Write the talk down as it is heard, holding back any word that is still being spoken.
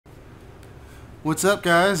What's up,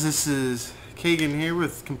 guys? This is Kegan here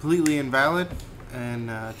with Completely Invalid, and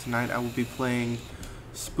tonight I will be playing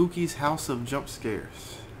Spooky's House of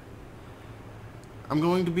Jumpscares. I'm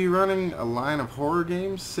going to be running a line of horror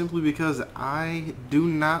games simply because I do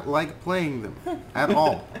not like playing them at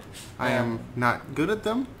all. I am not good at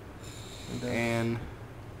them, and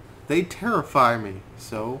they terrify me.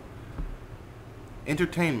 So,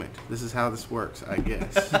 entertainment. This is how this works, I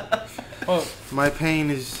guess. Well, my pain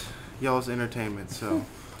is y'all's entertainment, so.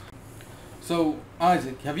 So,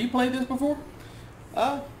 Isaac, have you played this before?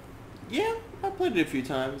 Yeah, I played it a few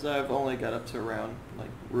times. I've only got up to around, like,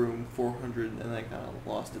 room 400, and I kind of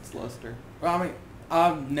lost its luster. Well, I mean,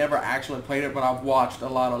 I've never actually played it, but I've watched a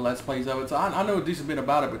lot of Let's Plays of it, so I know a decent bit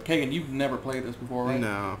about it, but Kegan, you've never played this before, right?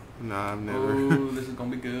 No, I've never. Ooh, this is gonna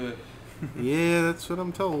be good. Yeah, that's what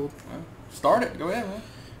I'm told. Well, start it. Go ahead, man.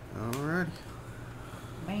 Alrighty.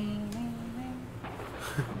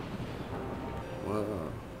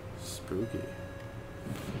 Whoa, spooky.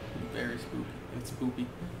 Very spooky. It's spooky.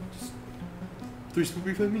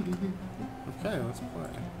 2Spoopy4Me. Okay, let's play.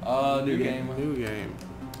 New game. New game.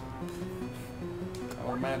 I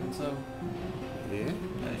would imagine so. Yeah.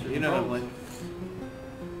 You know how to play.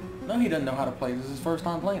 No, he doesn't know how to play. This is his first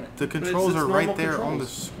time playing it. The controls are right there controls on the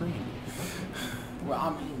screen. Well, I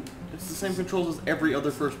mean, It's the same controls as every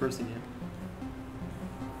other first-person game.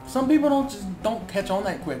 some people don't catch on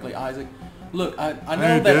that quickly, Isaac. Look, I know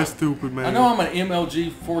Hey, that that's stupid, man. I know I'm an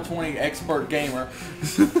MLG 420 expert gamer.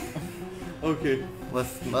 Okay.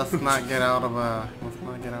 Let's not get out of hand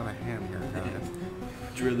here, guys.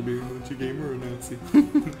 Would you rather be a gamer or a Nazi? I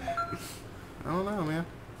don't know, man.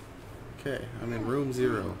 Okay, I'm in room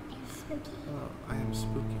 0. Oh, I am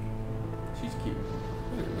spooky. She's cute.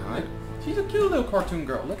 No, you're not. She's a cute little cartoon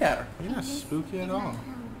girl. Look at her. You're not spooky at all.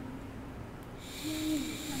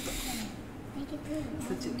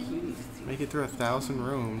 Such a cutie. Make it through 1,000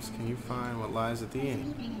 rooms. Can you find what lies at the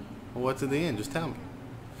end? Well, what's at the end? Just tell me.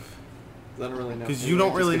 I don't really know. Because you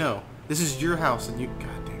don't really know. This is your house, and you.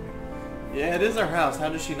 God damn it. Yeah, it is our house. How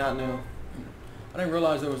does she not know? I didn't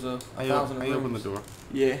realize there was a 1,000 rooms. I opened the door.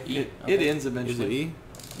 Yeah, E. it Okay. ends eventually. Is it E?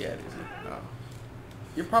 Yeah, it is. Oh.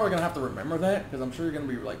 You're probably gonna have to remember that because I'm sure you're gonna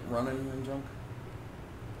be like running and junk.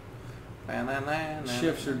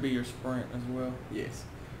 Shift should be your sprint as well. Yes.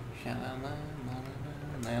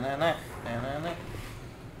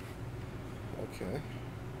 Okay.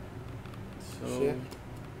 So Shift?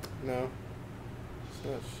 No. It's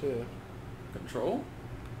not shift. control.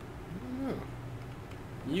 I don't know.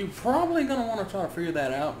 You probably gonna want to try to figure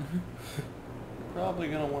that out. Probably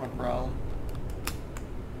gonna want a problem.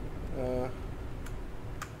 No,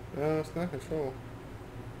 it's not control.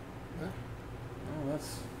 Oh,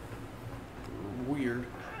 that's weird.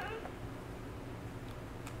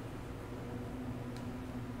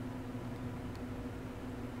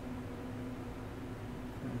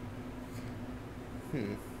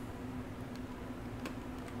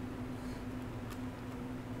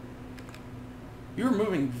 You're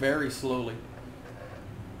moving very slowly.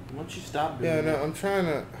 Why don't you stop doing Yeah, that? no, I'm trying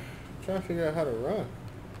to figure out how to run.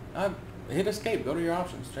 Hit escape. Go to your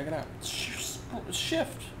options. Check it out.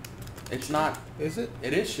 Shift. It's not. Is it?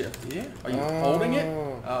 It is shift. Yeah. Are you holding it?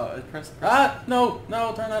 Press. No,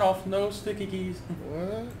 turn that off. No sticky keys.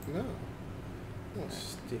 What? No. Oh,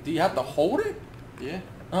 stick. Do you have to hold it? Yeah.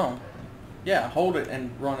 Oh. Yeah, hold it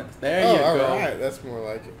and run it. There Oh, you go. alright. That's more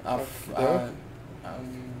like it. I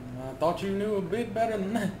thought you knew a bit better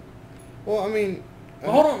than that. Well, I mean...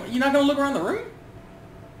 Well, hold on. You're not going to look around the room?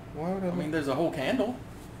 Why would I... I mean, there's a whole candle.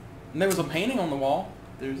 And there was a painting on the wall.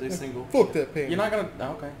 There's a single. Fuck that painting. You're not going to...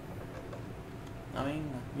 Okay. I mean,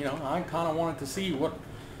 you know, I kind of wanted to see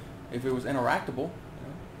if it was interactable. You know?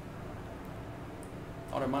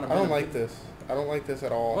 Thought it might have I been don't like this. I don't like this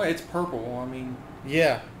at all. Well, it's purple. I mean...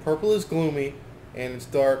 Yeah, purple is gloomy, and it's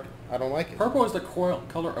dark. I don't like it. Purple is the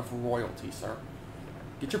color of royalty, sir.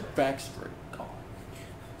 Get your facts straight, Carl.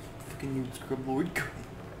 Fucking you scribbled. I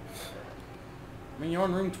mean, you're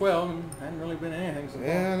on room 12 and hadn't really been anything so far.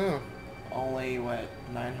 Yeah, I know. Only, what,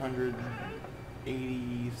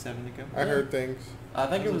 987 to go? I heard things. I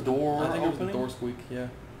think it was the door I think it was the opening? door squeak, yeah.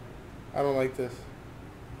 I don't like this.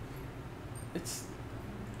 It's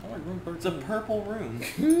only room 13. It's a purple room.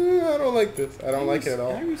 I don't like this. I don't like it at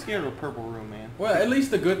all. How are you scared of a purple room, man? Well, at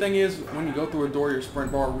least the good thing is when you go through a door, your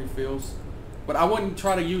sprint bar refills. But I wouldn't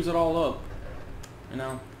try to use it all up. You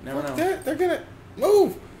know, never know. They're gonna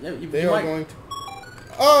move. Yeah, They are might... going to.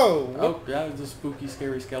 Oh. Oh, yeah, it's a spooky,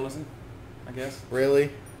 scary skeleton, I guess.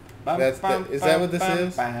 Really? Is that what this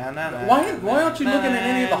is? Why aren't you looking at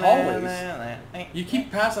any of the hallways? You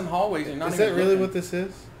keep passing hallways and you're not Is even that really looking. what this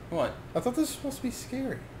is? What? I thought this was supposed to be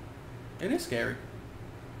scary. It is scary.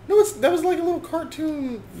 No, that was like a little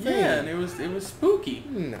cartoon thing. Yeah, and it was spooky.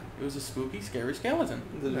 No. It was a spooky, scary skeleton.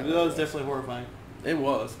 That was definitely horrifying. It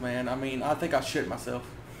was, man. I mean, I think I shit myself.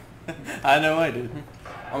 I know I did.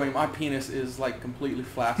 I mean, my penis is like completely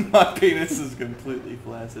flaccid. My penis is completely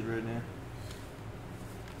flaccid right now.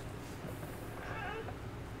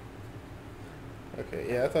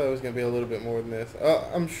 Okay, yeah, I thought it was going to be a little bit more than this.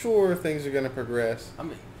 I'm sure things are going to progress. I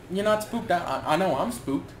mean, you're not spooked out. I know I'm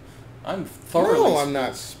spooked. I'm thoroughly No, I'm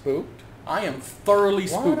not spooked. I am thoroughly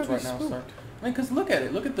Why would I spooked be right now, spooked? sir. I mean, because look at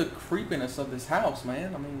it. Look at the creepiness of this house,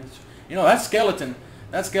 man. I mean, it's, you know, that skeleton,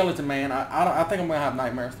 man, I think I'm going to have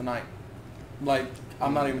nightmares tonight. Like,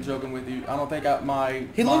 I'm not even joking with you. I don't think my...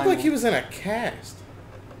 He looked like he was in a cast.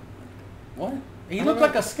 What? He I looked don't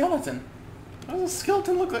like a skeleton. How does a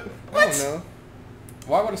skeleton look like? I don't know.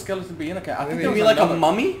 Why would a skeleton be in a cast? I think Maybe there was Maybe like another, a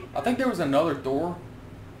mummy? I think there was another door.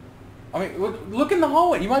 I mean, look in the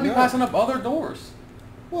hallway. You might be No. passing up other doors.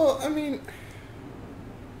 Well, I mean...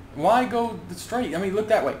 Why go straight? I mean, look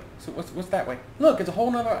that way. So what's that way? Look, it's a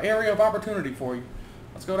whole other area of opportunity for you.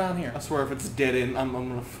 Let's go down here. I swear if it's dead end, I'm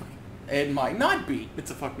gonna... It might not be,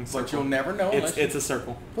 It's a fucking circle. but you'll never know. It's a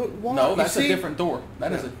circle. But why? No, You that's see? a different door.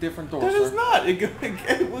 That is No. a different door, That sir. is not. It Nah.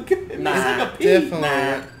 makes like a pea. Definitely.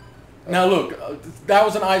 Nah. Now look, that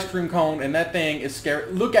was an ice cream cone, and that thing is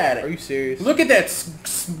scary. Look at it. Are you serious? Look at that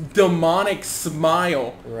demonic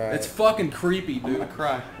smile. Right. It's fucking creepy, I'm dude. gonna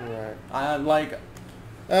cry. Right. I like.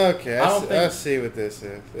 Okay, I don't I think- see what this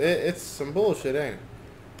is. It's some bullshit, ain't it?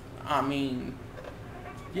 I mean,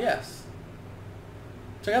 yes.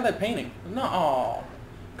 Check out that painting. No, aw.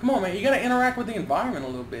 Come on, man. You gotta interact with the environment a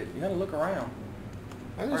little bit. You gotta look around.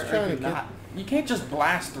 I'm just Or trying do to get... not. You can't just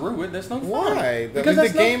blast through it. That's no fun. Why? Because the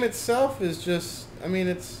that's game itself is just... I mean,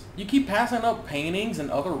 it's... You keep passing up paintings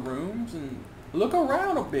and other rooms and look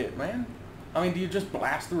around a bit, man. I mean, do you just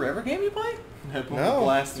blast through every game you play? No,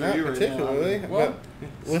 Blast through not you right now. particularly. Well,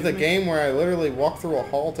 but with a game where I literally walk through a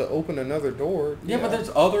hall to open another door... Yeah, but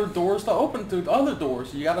there's other doors to open through other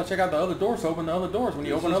doors. You gotta check out the other doors to open the other doors when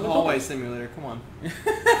you open other hallway doors. simulator. Come on.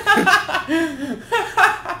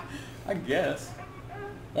 I guess.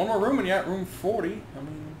 One more room and you're at room 40. I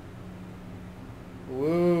mean...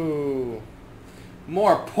 Woo.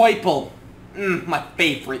 More purple. My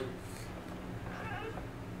favorite.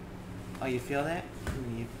 Oh, you feel that?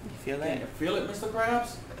 You feel Can that? you feel it, Mr.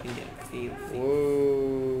 Krabs? Yeah, feel.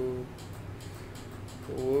 Whoa.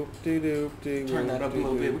 Whoop-de-doop-de. Turn that up a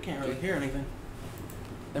little bit. We can't really hear anything.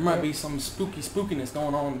 There might be some spookiness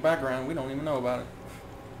going on in the background. We don't even know about it.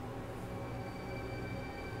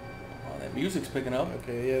 Oh, that music's picking up.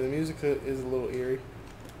 Okay, yeah, the music is a little eerie.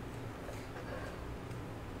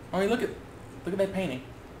 I mean, look at that painting.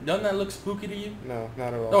 Doesn't that look spooky to you? No,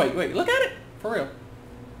 not at all. No, wait, look at it! For real.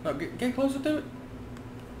 No, get closer to it.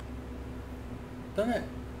 Doesn't it?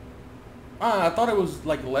 I thought it was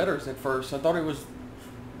like letters at first. I thought it was...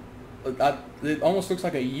 it almost looks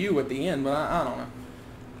like a U at the end, but I don't know.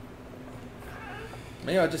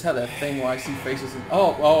 Maybe I just have that thing where I see faces and...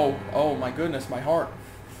 Oh my goodness, my heart.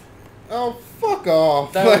 Oh, fuck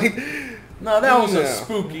off. That like, No, that was No. a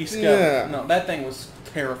spooky skeleton. No. No, that thing was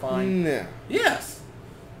terrifying. no. Yes!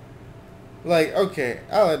 Like, okay,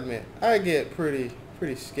 I'll admit, I get pretty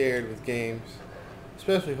scared with games.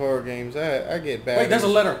 Especially horror games. I get bad... Wait, there's a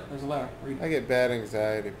letter. There's a letter. Read it. I get bad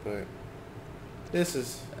anxiety, but... This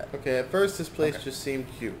is... Okay, at first this place just seemed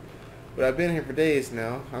cute. But I've been here for days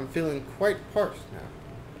now. I'm feeling quite parched now.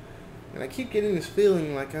 And I keep getting this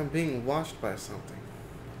feeling like I'm being watched by something.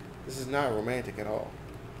 This is not romantic at all.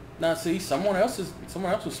 Now, see, someone else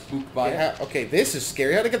was spooked by it. Yeah, okay, this is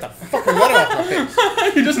scary. How to get the fucking letter off my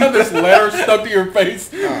face? You just have this letter stuck to your face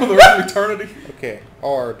for Oh. the rest of eternity. Okay,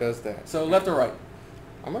 R does that. So left or right?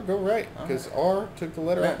 I'm gonna go right, because R took the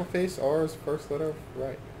letter Yeah. off my face. R is the first letter of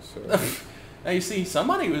right. So Now you see,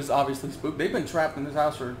 somebody was obviously spooked. They've been trapped in this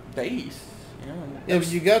house for days. You know. yeah,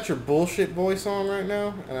 but you got your bullshit voice on right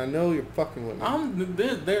now, and I know you're fucking with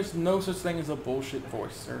me. There's no such thing as a bullshit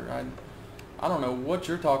voice, sir. I don't know what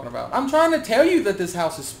you're talking about. I'm trying to tell you that this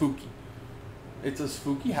house is spooky. It's a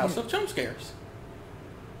spooky house of jump scares.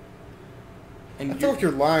 And I feel like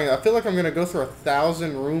you're lying. I feel like I'm gonna go through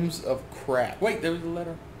 1,000 rooms of crap. Wait, there was a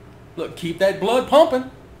letter. Look, keep that blood pumping.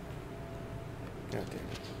 God damn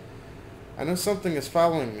it. I know something is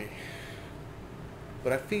following me,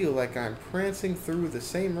 but I feel like I'm prancing through the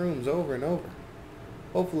same rooms over and over.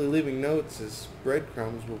 Hopefully leaving notes as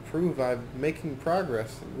breadcrumbs will prove I'm making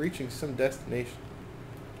progress and reaching some destination.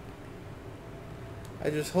 I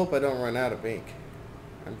just hope I don't run out of ink.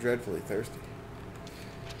 I'm dreadfully thirsty.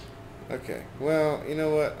 Okay, well, you know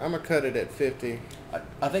what? I'm gonna cut it at 50.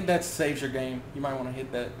 I think that saves your game. You might want to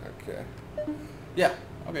hit that. Okay. Yeah.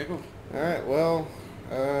 Okay, cool. Alright, well,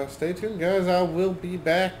 stay tuned, guys. I will be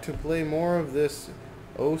back to play more of this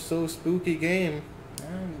oh-so-spooky game.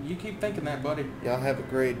 You keep thinking that, buddy. Y'all have a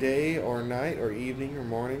great day, or night, or evening, or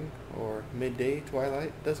morning, or midday,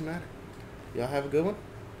 twilight. Doesn't matter. Y'all have a good one.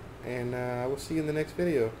 And I will see you in the next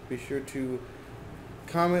video. Be sure to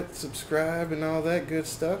comment, subscribe, and all that good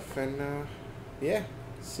stuff. And, yeah.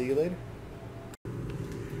 See you later.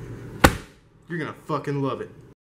 You're gonna fucking love it.